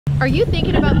Are you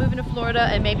thinking about moving to Florida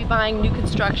and maybe buying new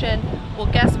construction? Well,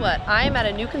 guess what? I am at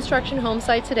a new construction home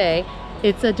site today.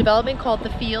 It's a development called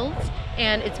The Fields,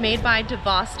 and it's made by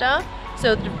DeVosta.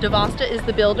 So DeVosta is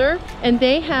the builder, and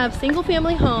they have single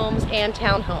family homes and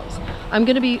townhomes. I'm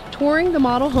gonna be touring the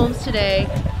model homes today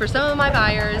for some of my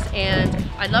buyers, and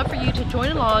I'd love for you to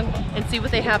join along and see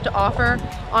what they have to offer.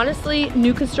 Honestly,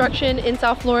 new construction in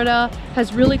South Florida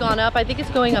has really gone up. I think it's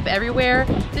going up everywhere.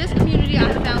 This community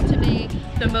I have found to be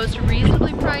the most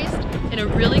reasonably priced in a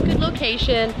really good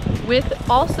location with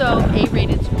also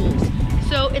A-rated schools.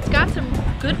 So it's got some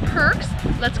good perks.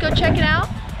 Let's go check it out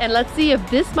and let's see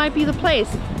if this might be the place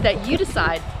that you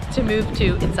decide to move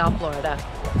to in South Florida.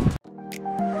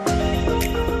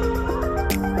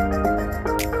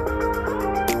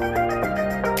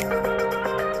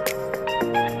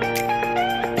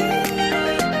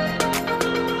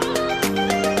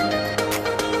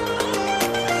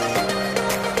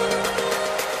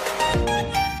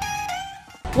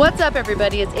 What's up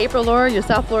everybody, it's April Laura, your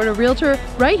South Florida realtor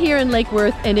right here in Lake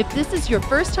Worth, and if this is your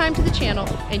first time to the channel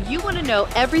and you want to know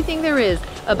everything there is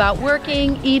about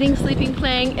working, eating, sleeping,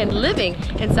 playing, and living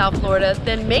in South Florida,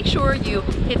 then make sure you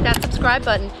hit that subscribe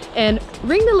button and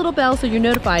ring the little bell so you're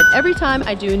notified every time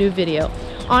I do a new video.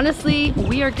 Honestly,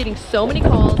 we are getting so many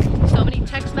calls, so many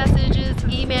text messages,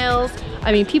 emails.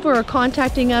 I mean, people are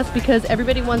contacting us because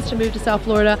everybody wants to move to South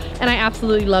Florida, and I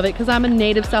absolutely love it because I'm a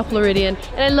native South Floridian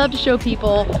and I love to show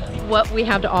people what we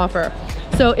have to offer.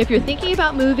 So if you're thinking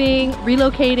about moving,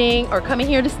 relocating, or coming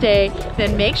here to stay,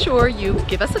 then make sure you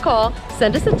give us a call,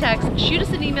 send us a text, shoot us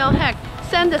an email, heck,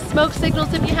 send us smoke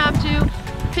signals if you have to,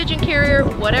 pigeon carrier,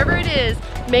 whatever it is,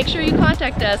 make sure you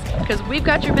contact us because we've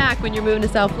got your back when you're moving to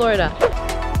South Florida.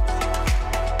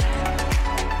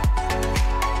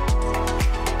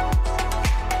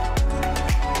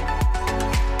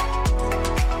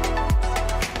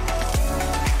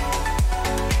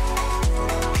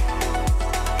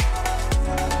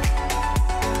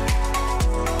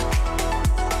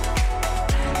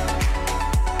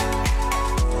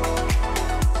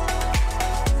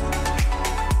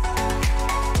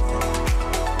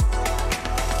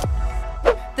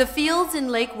 The Fields in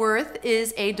Lake Worth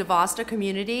is a DeVosta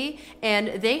community, and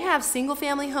they have single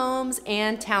family homes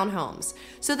and townhomes.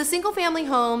 So the single family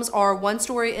homes are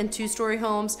 1-story and 2-story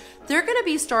homes. They're gonna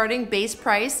be starting base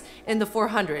price in the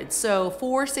 400s. So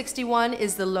 $461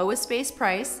 is the lowest base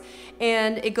price,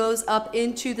 and it goes up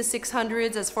into the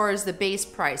 600s as far as the base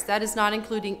price. That is not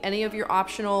including any of your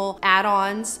optional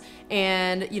add-ons,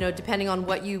 and depending on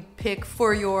what you pick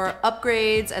for your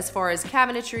upgrades as far as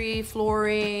cabinetry,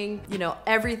 flooring,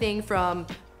 everything from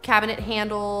cabinet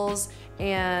handles,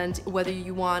 and whether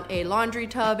you want a laundry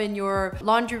tub in your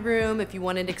laundry room, if you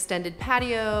want an extended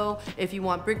patio, if you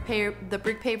want the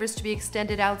brick pavers to be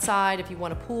extended outside, if you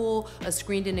want a pool, a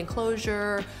screened-in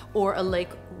enclosure, or a lake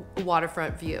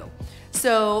waterfront view.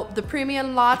 So the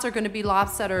premium lots are going to be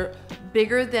lots that are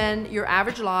bigger than your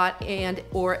average lot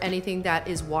or anything that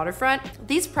is waterfront.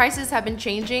 These prices have been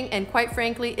changing, and quite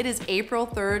frankly, it is April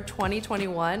 3rd,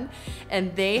 2021,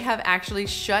 and they have actually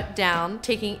shut down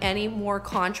taking any more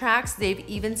contracts. They've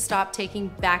even stopped taking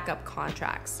backup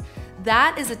contracts.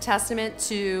 That is a testament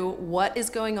to what is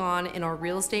going on in our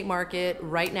real estate market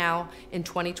right now in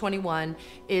 2021.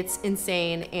 It's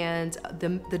insane, and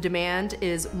the demand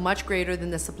is much greater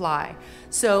than the supply.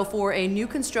 So for a new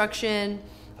construction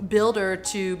builder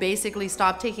to basically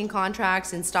stop taking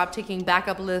contracts and stop taking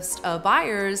backup lists of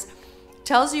buyers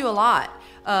tells you a lot.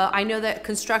 I know that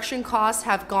construction costs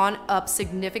have gone up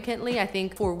significantly. I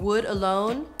think for wood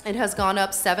alone, it has gone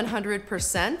up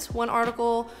 700%. One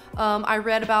article I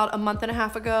read about a month and a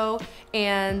half ago,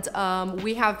 and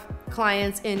we have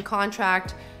clients in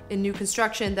contract in new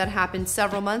construction that happened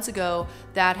several months ago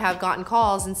that have gotten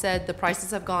calls and said the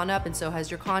prices have gone up, and so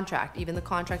has your contract, even the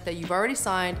contract that you've already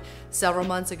signed several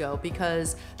months ago,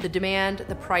 because the demand,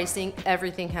 the pricing,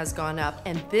 everything has gone up,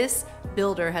 and this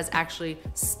builder has actually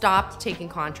stopped taking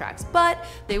contracts. But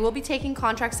they will be taking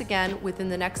contracts again within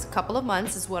the next couple of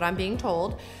months is what I'm being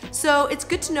told. So it's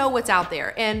good to know what's out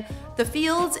there. And The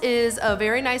Fields is a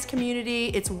very nice community.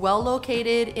 It's well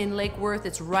located in Lake Worth.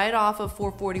 It's right off of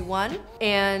 441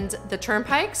 and the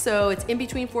Turnpike. So it's in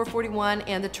between 441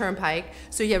 and the Turnpike.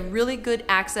 So you have really good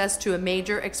access to a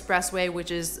major expressway,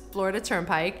 which is Florida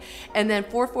Turnpike. And then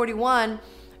 441,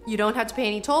 you don't have to pay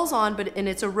any tolls on, and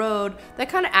it's a road that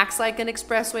kind of acts like an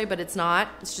expressway, but it's not.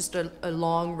 It's just a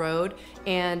long road,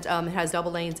 and it has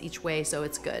double lanes each way, so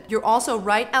it's good. You're also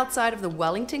right outside of the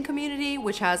Wellington community,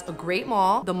 which has a great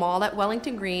mall, the mall at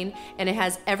Wellington Green, and it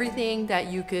has everything that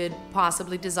you could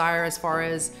possibly desire as far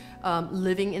as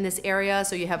living in this area.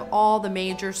 So you have all the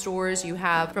major stores. You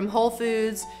have from Whole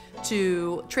Foods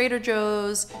to Trader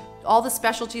Joe's, all the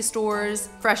specialty stores,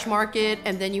 Fresh Market,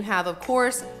 and then you have, of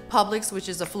course, Publix, which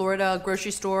is a Florida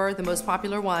grocery store, the most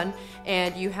popular one,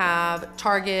 and you have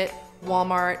Target,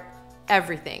 Walmart,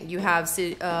 everything. You have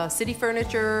City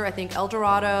Furniture, I think El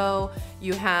Dorado,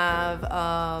 you have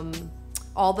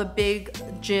all the big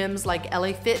gyms like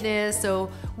LA Fitness.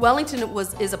 So Wellington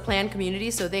is a planned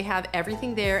community, so they have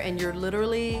everything there, and you're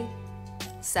literally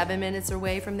 7 minutes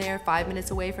away from there, 5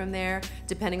 minutes away from there,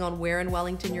 depending on where in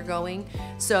Wellington you're going.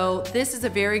 So this is a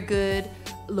very good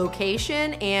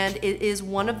location, and it is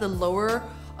one of the lower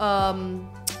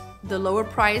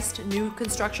priced new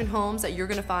construction homes that you're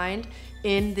gonna find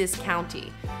in this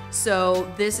county.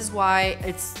 So this is why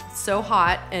it's so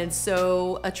hot and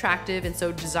so attractive and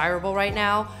so desirable right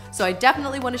now. So I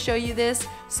definitely want to show you this.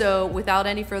 So without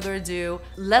any further ado,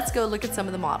 let's go look at some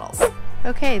of the models.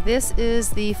 Okay, this is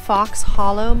the Fox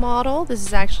Hollow model. This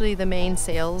is actually the main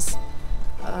sales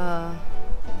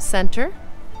center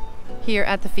here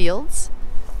at the Fields.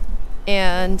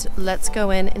 And let's go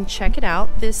in and check it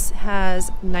out. This has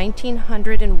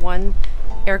 1,901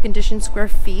 air-conditioned square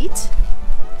feet.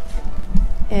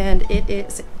 And it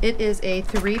is a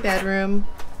 3-bedroom,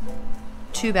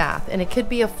 2-bath, and it could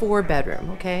be a 4-bedroom,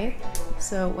 okay?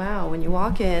 So wow, when you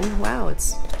walk in, wow,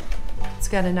 it's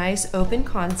got a nice open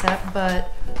concept,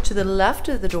 but to the left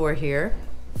of the door here,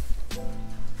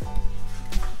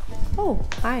 oh,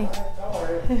 hi.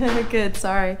 Good,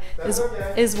 sorry.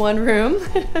 Is one room.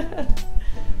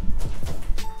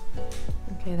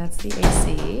 Okay, that's the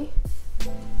AC.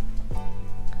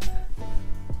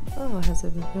 Oh, it has a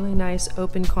really nice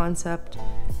open concept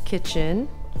kitchen.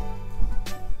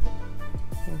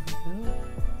 There we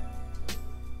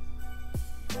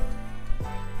go.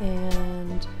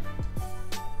 And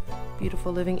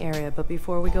beautiful living area. But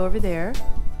before we go over there,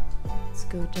 let's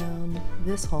go down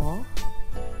this hall.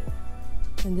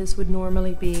 And this would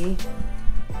normally be,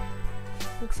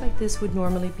 looks like this would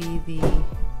normally be the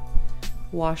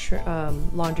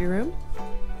laundry room,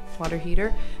 water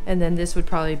heater, and then this would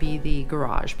probably be the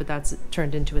garage, but that's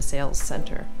turned into a sales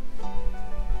center.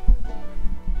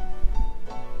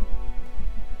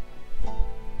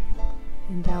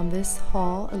 And down this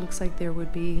hall, it looks like there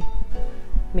would be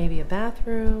maybe a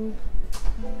bathroom.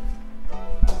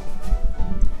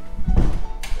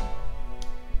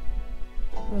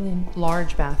 Really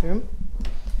large bathroom.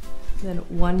 Then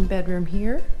 1 bedroom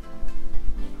here.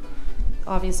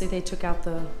 Obviously they took out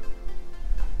the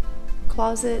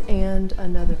closet and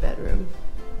another bedroom.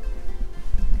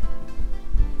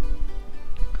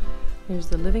 Here's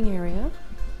the living area,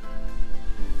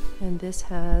 and this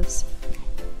has,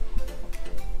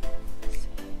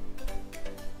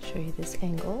 show you this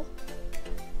angle.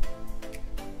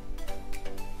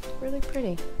 Really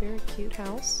pretty, very cute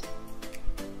house.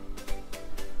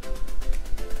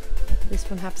 This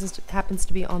one happens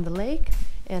to be on the lake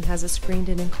and has a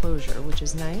screened-in enclosure, which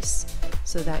is nice,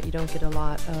 so that you don't get a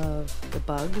lot of the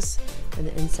bugs and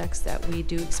the insects that we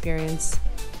do experience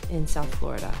in South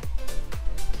Florida.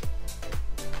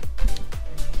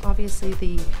 Obviously,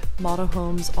 the model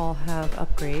homes all have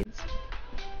upgrades,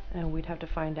 and we'd have to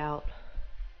find out.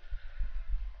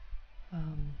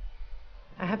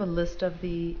 I have a list of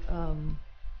the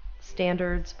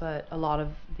standards, but a lot of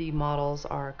the models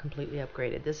are completely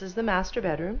upgraded. This is the master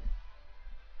bedroom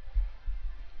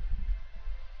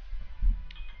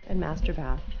and master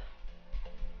bath.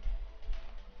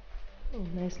 Oh,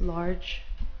 nice large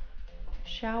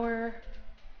shower.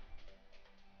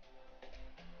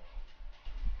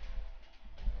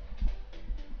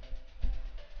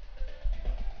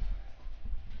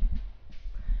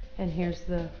 And here's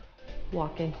the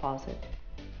walk-in closet.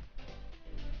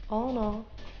 All in all,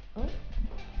 oh,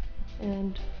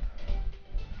 and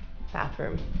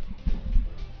bathroom.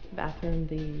 Bathroom,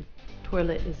 the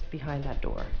toilet is behind that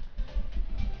door.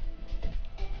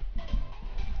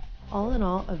 All in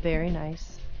all, a very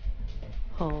nice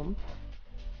home.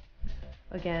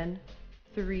 Again,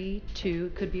 3,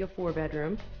 2, could be a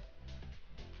 4-bedroom.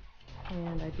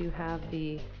 And I do have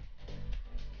the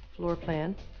floor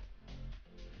plan,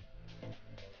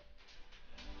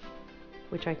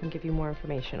 which I can give you more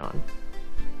information on.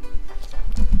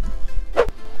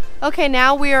 Okay,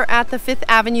 now we are at the 5th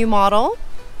Avenue model.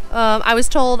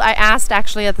 I asked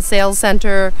actually at the sales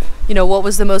center, you know, what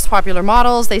was the most popular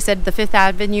models. They said the 5th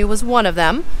Avenue was one of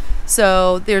them.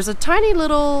 So there's a tiny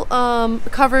little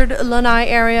covered lanai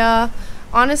area.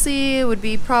 Honestly, it would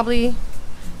be probably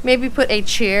maybe put a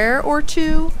chair or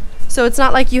two. So it's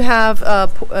not like you have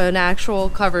an actual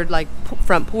covered like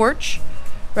front porch,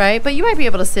 right? But you might be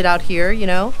able to sit out here, you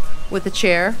know, with a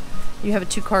chair. You have a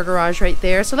 2-car garage right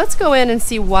there. So let's go in and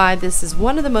see why this is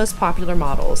one of the most popular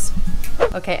models.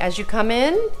 Okay, as you come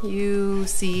in, you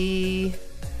see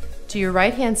to your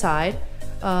right-hand side,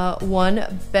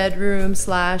 1 bedroom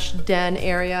 / den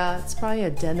area. It's probably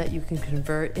a den that you can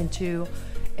convert into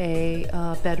a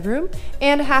bedroom,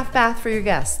 and a half bath for your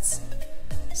guests.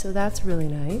 So that's really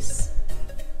nice.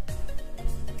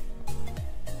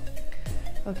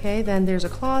 Okay, then there's a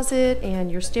closet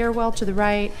and your stairwell to the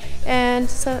right. And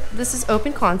so this is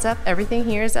open concept. Everything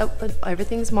here is open,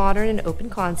 everything's modern and open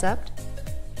concept.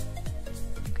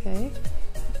 Okay.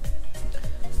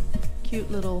 Cute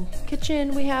little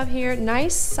kitchen we have here.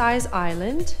 Nice size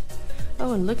island.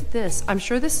 Oh, and look at this. I'm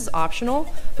sure this is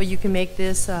optional, but you can make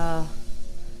this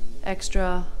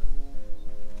extra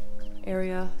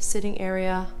area, sitting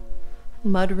area,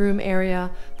 mudroom area.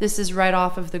 This is right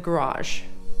off of the garage.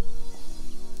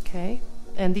 Okay,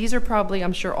 and these are probably,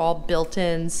 I'm sure, all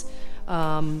built-ins,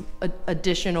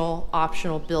 additional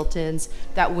optional built-ins.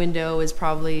 That window is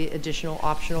probably additional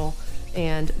optional,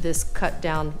 and this cut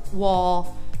down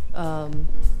wall,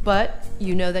 but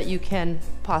you know that you can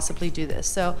possibly do this.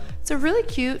 So it's a really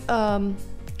cute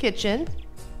kitchen.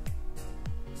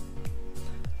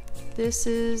 This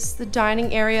is the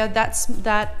dining area.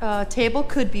 That table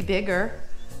could be bigger,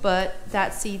 but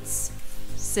that seats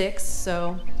 6,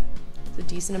 so it's a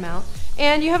decent amount.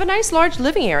 And you have a nice large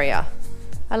living area.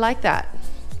 I like that.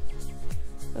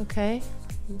 Okay,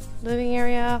 living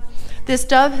area. This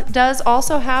does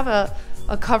also have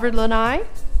a covered lanai,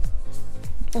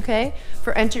 okay,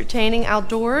 for entertaining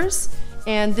outdoors.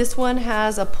 And this one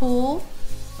has a pool.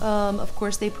 Of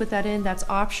course, they put that in, that's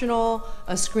optional,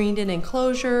 a screened-in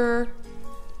enclosure,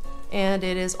 and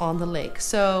it is on the lake.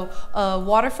 So a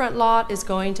waterfront lot is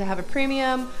going to have a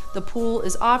premium. The pool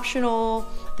is optional.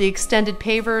 The extended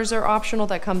pavers are optional.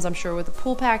 That comes, I'm sure, with a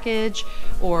pool package,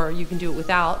 or you can do it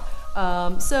without.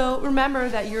 So remember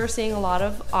that you're seeing a lot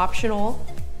of optional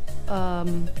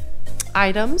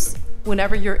items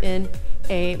whenever you're in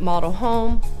a model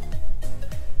home.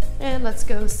 And let's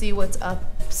go see what's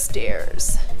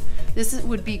upstairs. This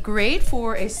would be great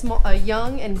for a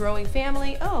young and growing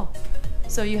family. Oh,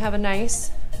 so you have a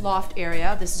nice loft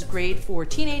area. This is great for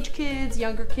teenage kids,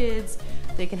 younger kids.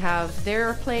 They can have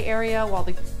their play area while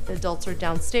the adults are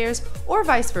downstairs, or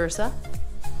vice versa.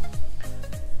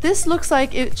 This looks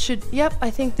like it should, yep, I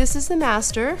think this is the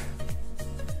master.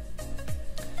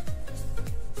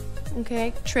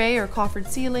 Okay, tray or coffered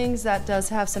ceilings. That does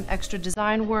have some extra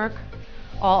design work,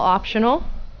 all optional.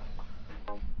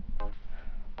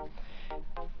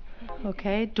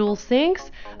 Okay, dual sinks,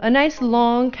 a nice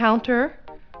long counter,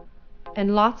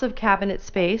 and lots of cabinet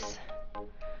space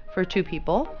for 2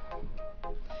 people.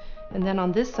 And then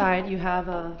on this side you have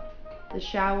the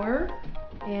shower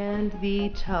and the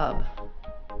tub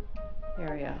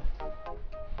area.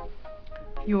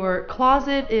 Your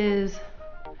closet is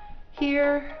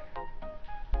here.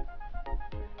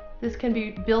 This can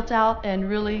be built out and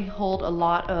really hold a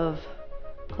lot of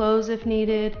clothes if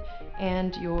needed,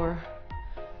 and your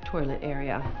toilet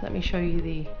area. Let me show you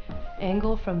the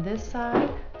angle from this side.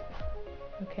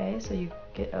 Okay, so you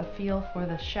get a feel for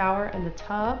the shower and the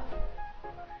tub.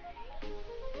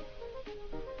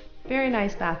 Very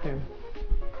nice bathroom.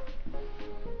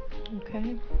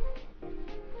 Okay.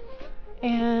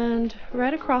 And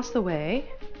right across the way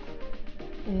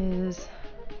is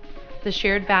the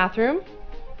shared bathroom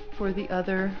for the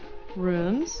other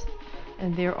rooms.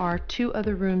 And there are 2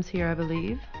 other rooms here, I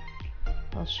believe.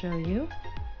 I'll show you.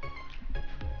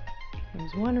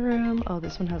 There's one room. Oh,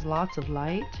 this one has lots of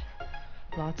light.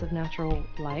 Lots of natural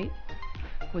light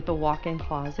with a walk-in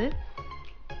closet.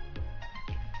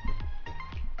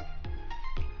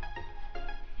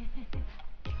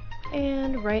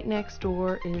 And right next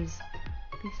door is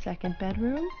the second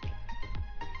bedroom.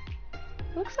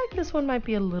 Looks like this one might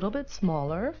be a little bit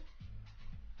smaller.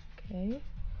 Okay.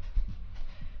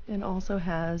 And also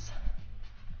has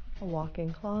a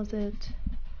walk-in closet.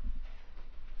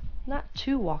 Not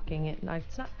too walking it,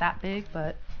 it's not that big,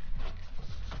 but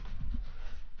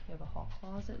you have a hall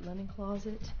closet, linen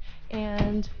closet,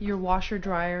 and your washer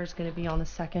dryer is going to be on the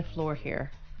 2nd floor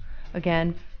here.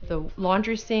 Again, the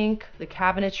laundry sink, the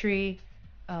cabinetry,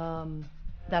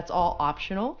 that's all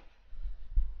optional.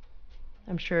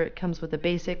 I'm sure it comes with a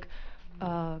basic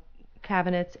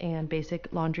cabinets and basic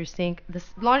laundry sink. This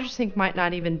laundry sink might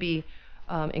not even be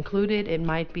included, it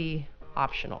might be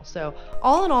optional. So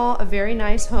all in all, a very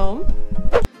nice home.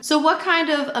 So what kind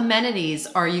of amenities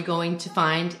are you going to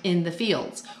find in the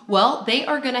Fields? Well, they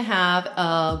are going to have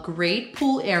a great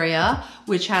pool area,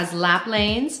 which has lap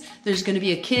lanes. There's going to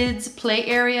be a kids play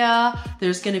area.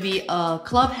 There's going to be a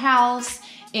clubhouse,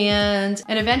 and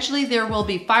eventually there will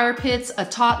be fire pits, a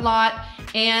tot lot,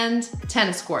 and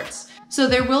tennis courts. So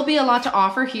there will be a lot to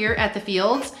offer here at the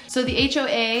Fields. So the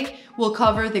HOA will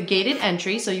cover the gated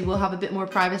entry, so you will have a bit more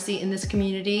privacy in this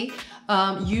community,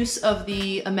 use of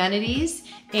the amenities,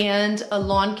 and a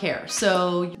lawn care.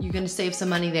 So you're gonna save some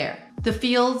money there. The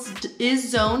Fields is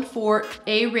zoned for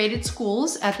A-rated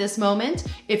schools at this moment.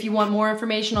 If you want more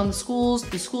information on the schools,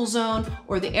 the school zone,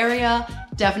 or the area,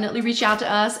 definitely reach out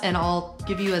to us and I'll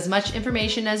give you as much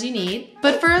information as you need.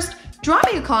 But first,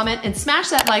 drop me a comment and smash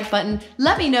that like button.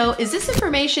 Let me know, is this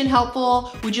information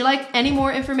helpful? Would you like any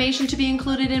more information to be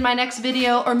included in my next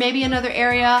video or maybe another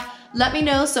area? Let me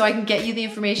know so I can get you the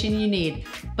information you need.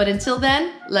 But until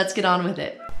then, let's get on with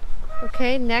it.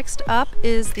 Okay, next up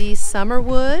is the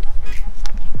Summerwood.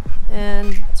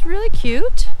 And it's really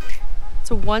cute.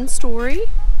 It's a one-story. It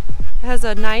has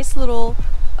a nice little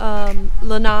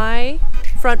lanai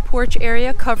front porch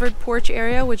area, covered porch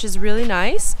area, which is really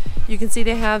nice. You can see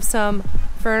they have some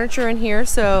furniture in here,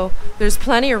 so there's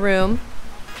plenty of room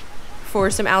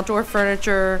for some outdoor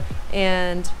furniture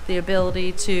and the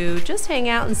ability to just hang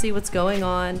out and see what's going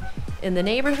on in the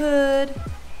neighborhood.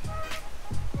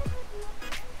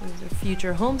 These are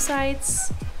future home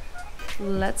sites.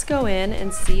 Let's go in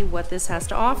and see what this has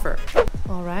to offer.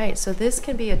 All right, so this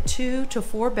can be a 2 to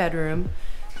 4 bedroom,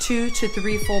 2 to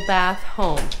 3 full bath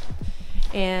home.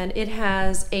 And it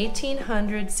has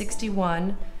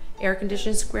 1,861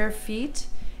 air-conditioned square feet,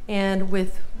 and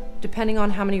with, depending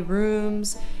on how many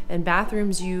rooms and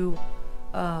bathrooms you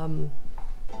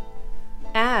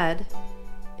add,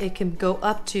 it can go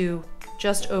up to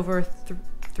just over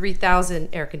 3,000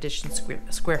 air-conditioned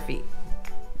square feet.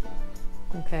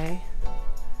 Okay.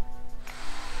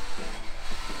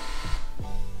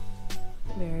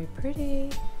 Very pretty.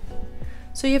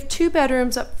 So you have 2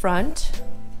 bedrooms up front.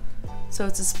 So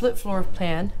it's a split floor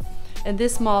plan. And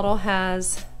this model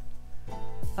has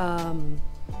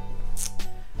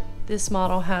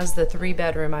the 3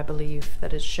 bedroom, I believe,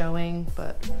 that is showing,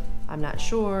 but I'm not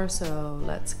sure, so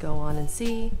let's go on and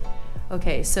see.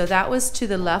 Okay, so that was to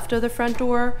the left of the front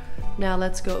door. Now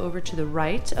let's go over to the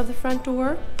right of the front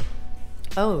door.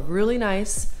 Oh, really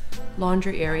nice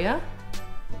laundry area.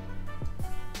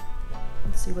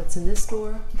 Let's see what's in this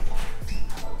door.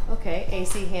 Okay,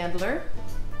 AC handler.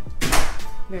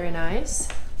 Very nice.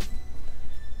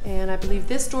 And I believe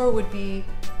this door would be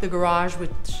the garage,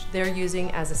 which they're using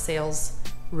as a sales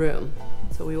room.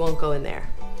 So we won't go in there.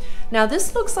 Now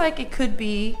this looks like it could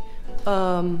be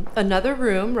another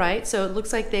room, right? So it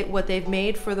looks like what they've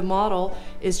made for the model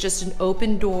is just an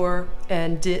open door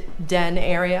and den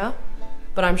area.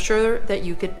 But I'm sure that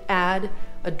you could add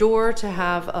a door to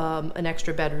have an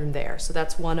extra bedroom there. So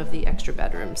that's one of the extra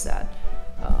bedrooms that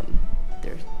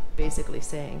they're basically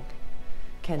saying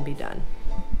can be done.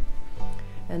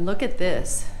 And look at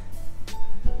this.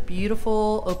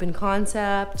 Beautiful open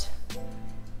concept,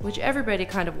 which everybody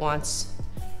kind of wants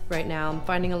right now. I'm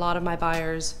finding a lot of my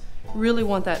buyers really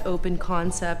want that open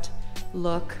concept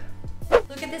look.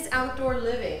 Look at this outdoor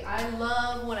living. I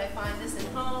love when I find this in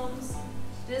homes.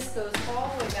 This goes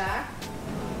all the way back.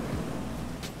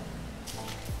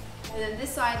 And then this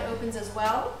side opens as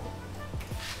well.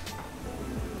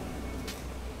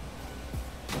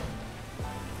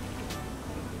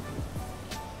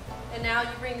 And now you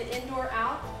bring the indoor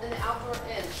out and the outdoor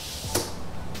in.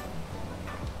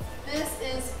 This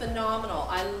is phenomenal.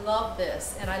 I love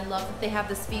this, and I love that they have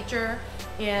this feature,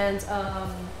 and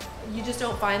you just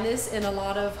don't find this in a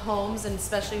lot of homes, and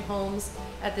especially homes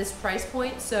at this price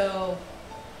point. So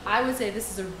I would say this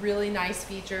is a really nice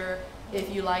feature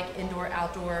if you like indoor,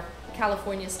 outdoor,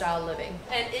 California style living.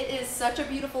 And it is such a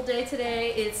beautiful day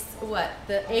today. It's what,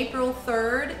 the April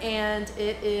 3rd, and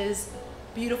it is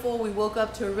beautiful. We woke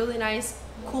up to a really nice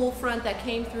cool front that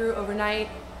came through overnight,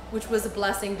 which was a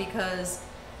blessing because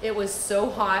it was so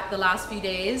hot the last few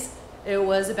days. It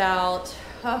was about,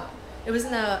 it was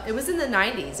in the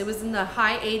 90s. It was in the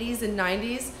high 80s and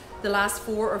 90s the last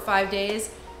 4 or 5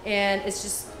 days, and it's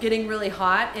just getting really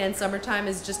hot, and summertime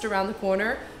is just around the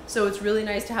corner. So it's really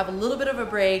nice to have a little bit of a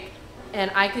break,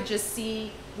 and I could just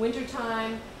see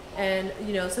wintertime and,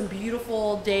 you know, some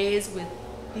beautiful days with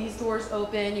these doors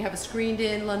open. You have a screened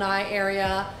in lanai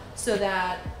area so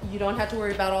that you don't have to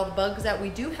worry about all the bugs that we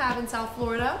do have in South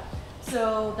Florida.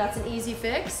 So that's an easy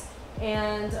fix.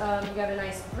 And you got a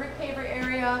nice brick paver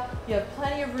area. You have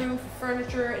plenty of room for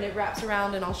furniture, and it wraps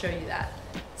around, and I'll show you that.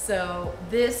 So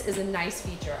this is a nice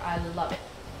feature. I love it.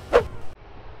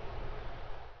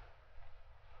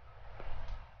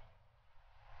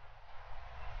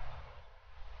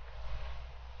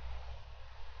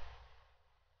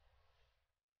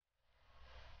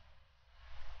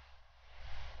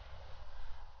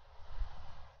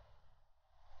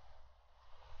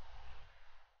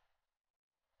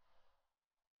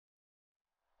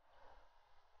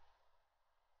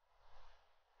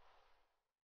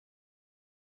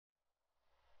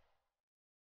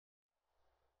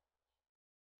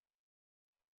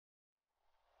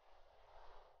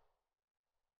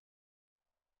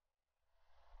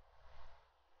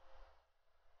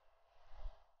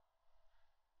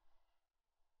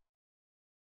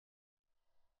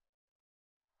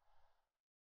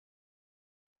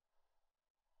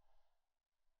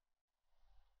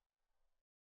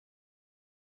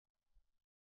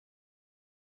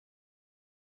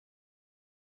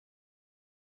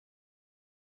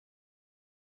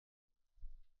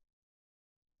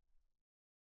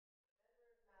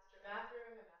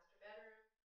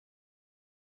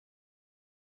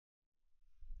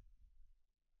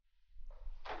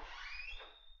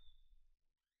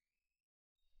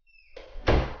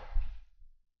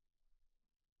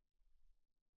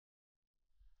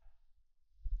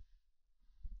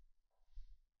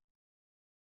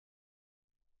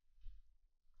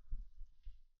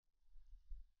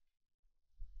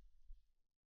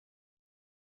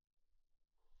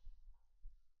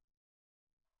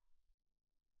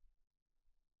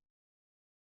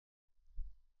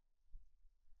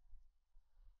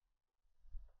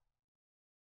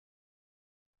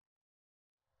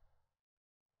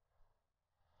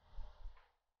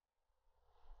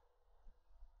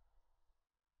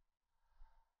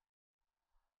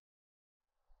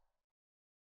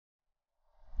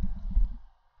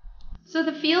 So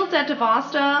the fields at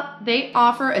Devasta, they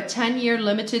offer a 10-year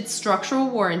limited structural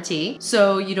warranty,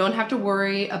 so you don't have to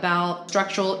worry about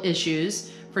structural issues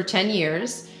for 10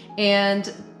 years,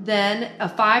 and then a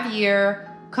 5-year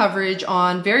coverage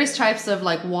on various types of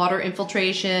like water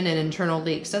infiltration and internal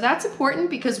leaks. So that's important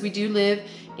because we do live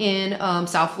in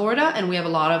South Florida, and we have a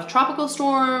lot of tropical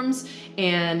storms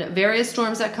and various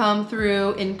storms that come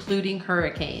through, including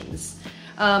hurricanes.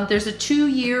 There's a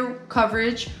 2-year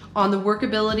coverage on the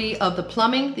workability of the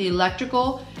plumbing, the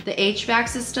electrical, the HVAC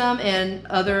system, and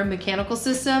other mechanical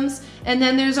systems. And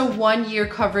then there's a 1-year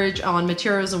coverage on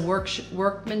materials and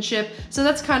workmanship. So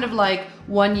that's kind of like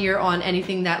 1 year on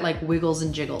anything that like wiggles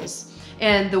and jiggles.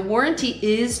 And the warranty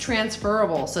is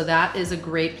transferable, so that is a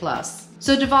great plus.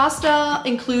 So Devasta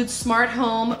includes smart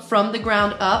home from the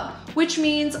ground up, which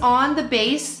means on the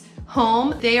base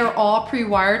home, they are all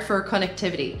pre-wired for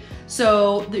connectivity.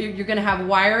 So you're gonna have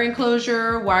wire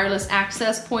enclosure, wireless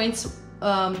access points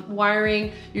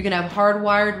wiring, you're gonna have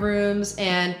hardwired rooms,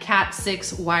 and Cat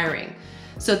 6 wiring.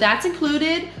 So that's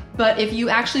included, but if you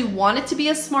actually want it to be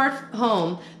a smart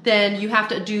home, then you have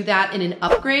to do that in an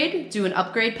upgrade, do an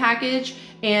upgrade package,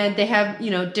 and they have,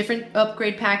 you know, different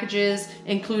upgrade packages,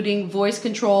 including voice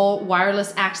control,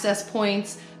 wireless access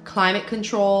points, climate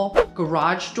control,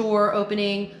 garage door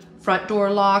opening, front door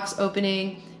locks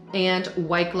opening, and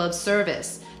white glove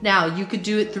service. Now, you could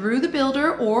do it through the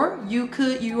builder, or you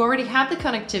already have the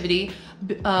connectivity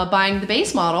buying the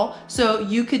base model, so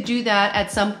you could do that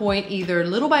at some point, either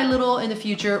little by little in the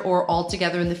future or all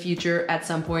together in the future at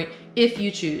some point if you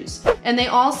choose. And they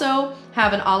also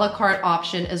have an a la carte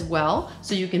option as well,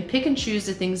 so you can pick and choose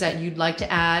the things that you'd like to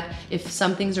add. If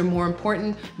some things are more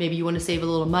important, maybe you want to save a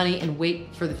little money and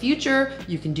wait for the future,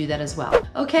 you can do that as well.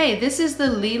 Okay, this is the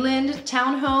Leland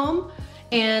townhome,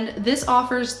 and this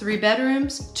offers 3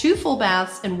 bedrooms, 2 full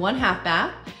baths, and 1 half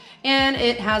bath. And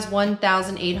it has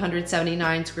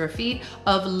 1,879 square feet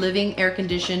of living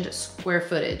air-conditioned square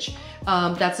footage.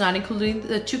 That's not including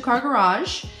the 2-car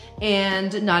garage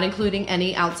and not including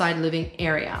any outside living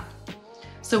area.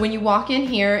 So when you walk in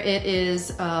here, it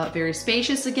is very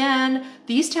spacious again.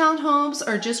 These townhomes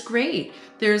are just great.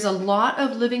 There's a lot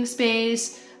of living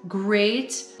space,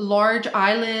 great large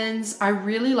islands. I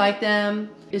really like them.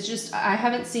 It's just, I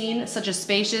haven't seen such a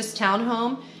spacious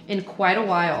townhome in quite a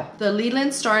while. The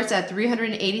Leland starts at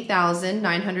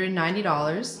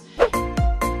 $380,990.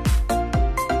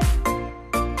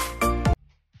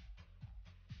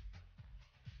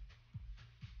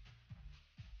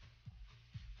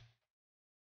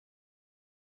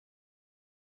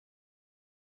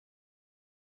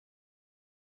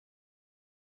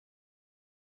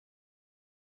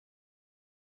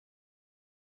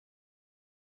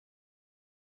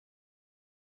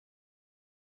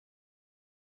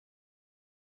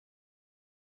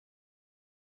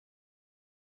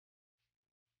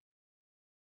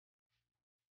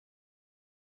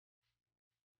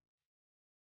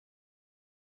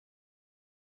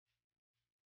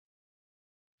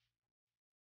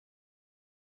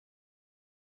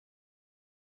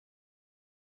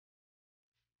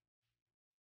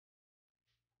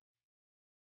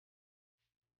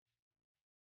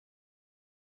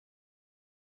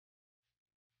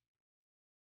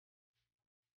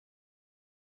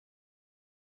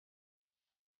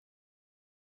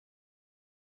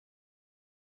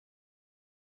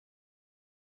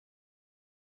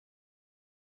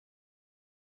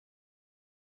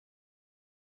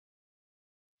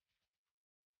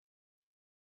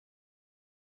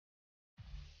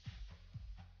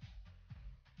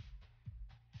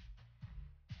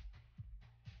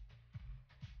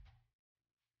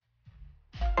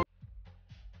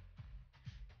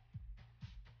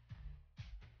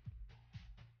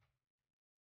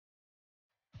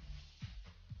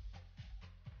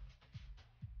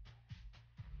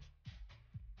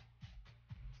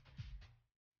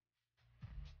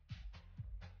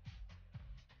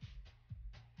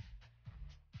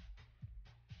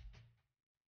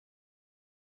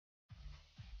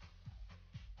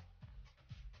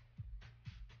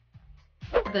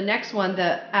 The next one,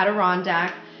 the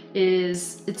Adirondack,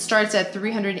 it starts at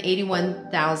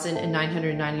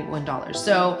 $381,991.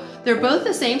 So they're both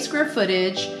the same square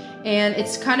footage, and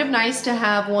it's kind of nice to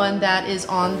have one that is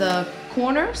on the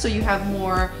corner, so you have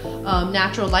more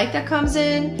natural light that comes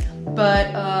in, but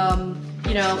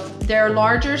you know, they're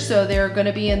larger, so they're going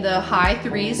to be in the high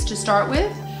 3s to start with,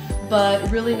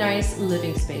 but really nice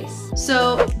living space.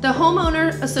 So the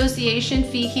homeowner association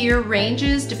fee here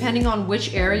ranges depending on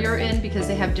which area you're in, because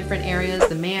they have different areas: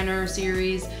 the Manor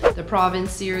series, the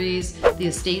Province series, the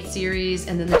Estate series,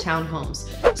 and then the townhomes.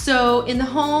 So in the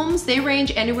homes, they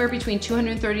range anywhere between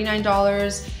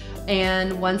 $239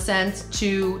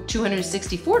 to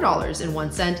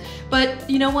 $264.01. But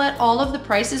you know what? All of the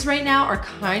prices right now are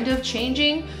kind of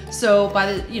changing. So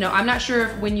I'm not sure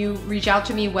if when you reach out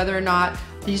to me whether or not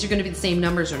these are going to be the same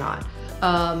numbers or not,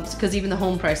 because even the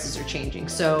home prices are changing.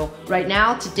 So right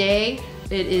now, today,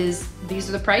 these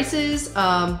are the prices,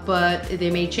 but they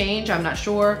may change, I'm not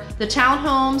sure. The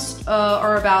townhomes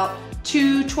are about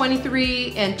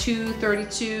 $223 and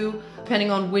 $232,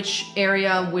 depending on which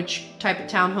area, which type of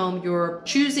townhome you're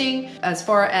choosing as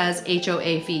far as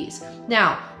HOA fees.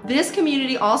 Now, this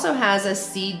community also has a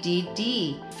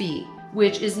CDD fee,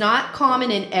 which is not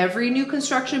common in every new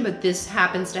construction, but this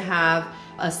happens to have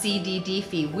a CDD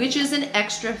fee, which is an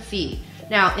extra fee.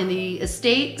 Now, in the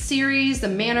estate series, the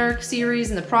manor series,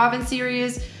 and the province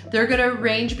series, they're gonna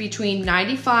range between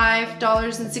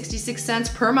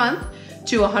 $95.66 per month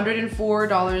to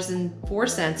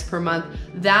 $104.04 per month.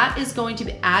 That is going to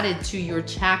be added to your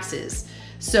taxes.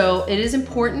 So it is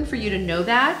important for you to know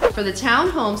that. For the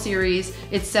townhome series,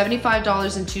 it's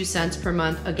 $75.02 per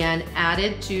month, again,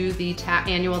 added to the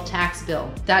annual tax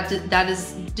bill. That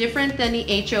is different than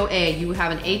the HOA. You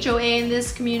have an HOA in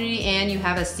this community and you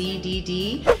have a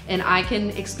CDD, and I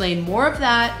can explain more of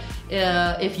that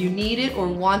if you need it or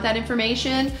want that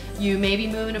information. You may be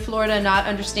moving to Florida and not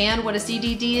understand what a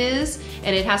CDD is,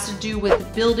 and it has to do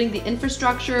with building the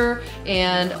infrastructure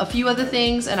and a few other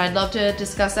things, and I'd love to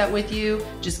discuss that with you.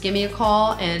 Just give me a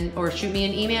call or shoot me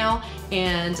an email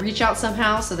and reach out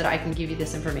somehow so that I can give you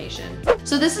this information.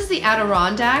 So this is the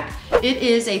Adirondack. It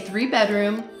is a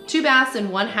 3-bedroom, 2 baths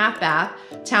and 1 half bath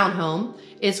townhome.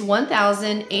 It's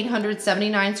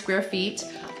 1,879 square feet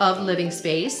of living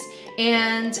space,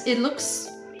 and it looks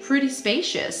pretty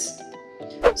spacious.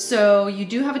 So you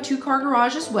do have a 2-car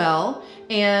garage as well,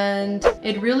 and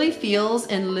it really feels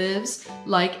and lives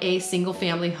like a single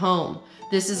family home.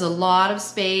 This is a lot of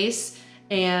space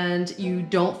and you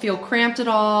don't feel cramped at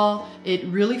all. It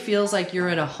really feels like you're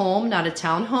in a home, not a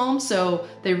townhome. So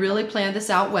they really planned this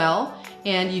out well,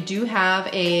 and you do have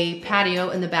a patio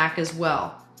in the back as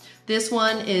well. This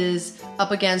one is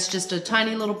up against just a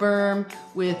tiny little berm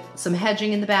with some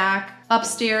hedging in the back.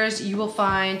 Upstairs, you will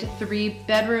find 3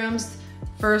 bedrooms.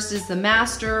 First is the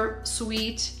master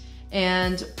suite,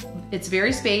 and it's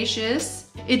very spacious.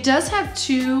 It does have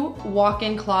 2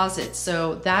 walk-in closets,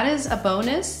 so that is a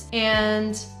bonus.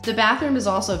 And the bathroom is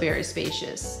also very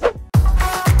spacious.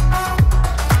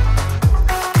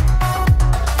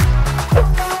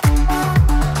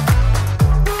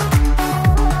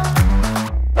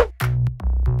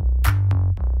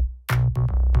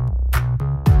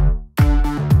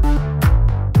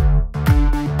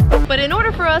 But in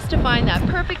order for us to find that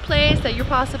perfect place that you're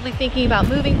possibly thinking about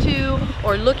moving to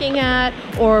or looking at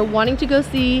or wanting to go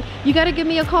see, you gotta give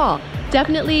me a call.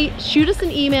 Definitely shoot us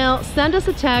an email, send us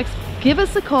a text, give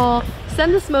us a call,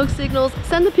 send the smoke signals,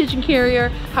 send the pigeon carrier,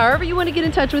 however you want to get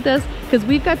in touch with us, because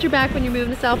we've got your back when you're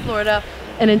moving to South Florida.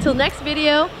 And until next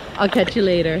video, I'll catch you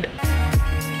later.